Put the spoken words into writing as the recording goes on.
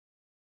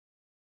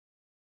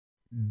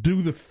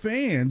do the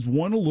fans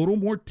want a little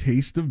more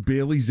taste of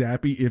Bailey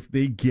Zappe if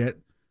they get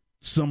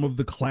some of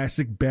the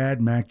classic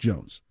bad Mac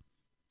Jones?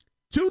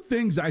 Two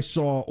things I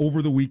saw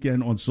over the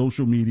weekend on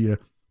social media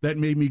that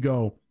made me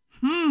go,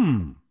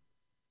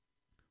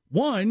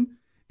 One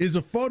is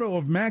a photo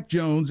of Mac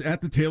Jones at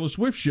the Taylor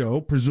Swift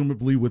show,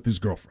 presumably with his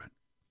girlfriend.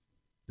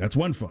 That's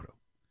one photo.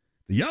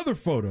 The other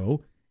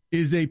photo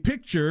is a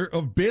picture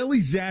of Bailey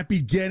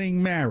Zappe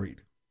getting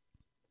married.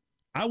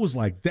 I was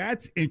like,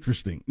 that's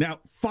interesting. Now,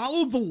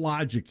 follow the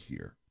logic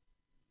here.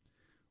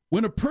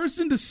 When a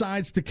person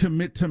decides to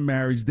commit to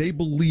marriage, they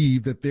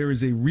believe that there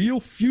is a real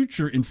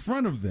future in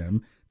front of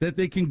them that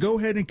they can go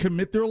ahead and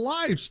commit their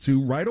lives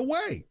to right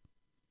away.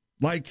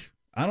 Like,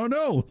 I don't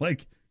know,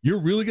 like you're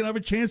really going to have a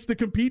chance to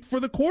compete for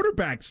the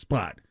quarterback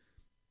spot.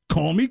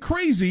 Call me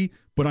crazy,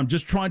 but I'm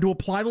just trying to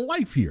apply to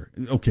life here.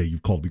 Okay,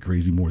 you've called me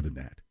crazy more than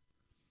that.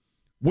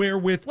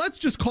 Wherewith, let's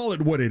just call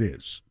it what it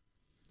is.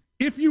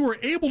 If you were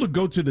able to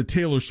go to the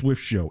Taylor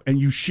Swift show and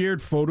you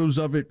shared photos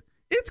of it,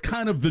 it's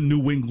kind of the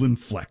New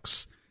England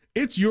flex.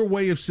 It's your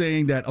way of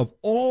saying that of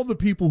all the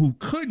people who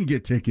couldn't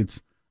get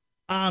tickets,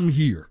 I'm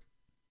here.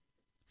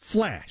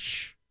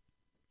 Flash.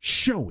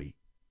 Showy.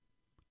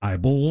 I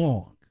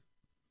belong.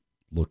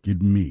 Look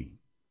at me.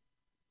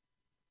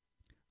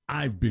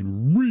 I've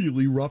been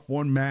really rough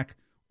on Mac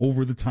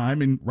over the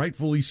time, and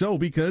rightfully so,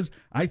 because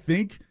I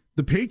think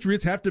the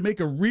Patriots have to make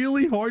a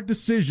really hard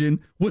decision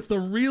with a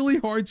really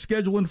hard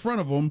schedule in front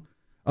of them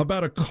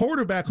about a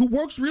quarterback who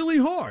works really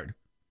hard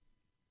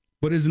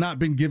but has not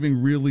been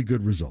giving really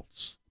good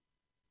results.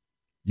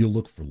 You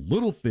look for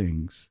little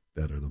things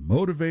that are the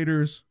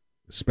motivators,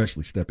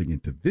 especially stepping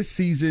into this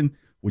season,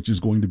 which is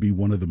going to be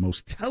one of the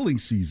most telling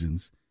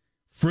seasons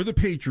for the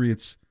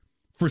Patriots,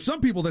 for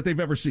some people that they've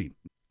ever seen.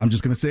 I'm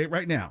just going to say it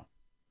right now.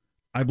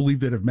 I believe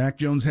that if Mac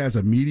Jones has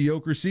a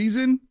mediocre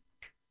season,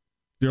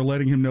 they're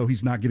letting him know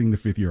he's not getting the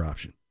fifth-year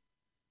option.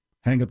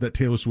 Hang up that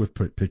Taylor Swift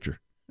picture.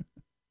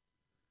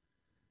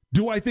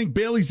 Do I think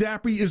Bailey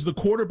Zappe is the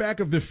quarterback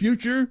of the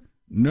future?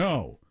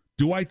 No.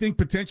 Do I think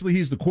potentially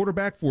he's the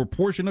quarterback for a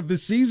portion of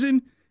this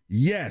season?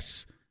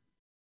 Yes.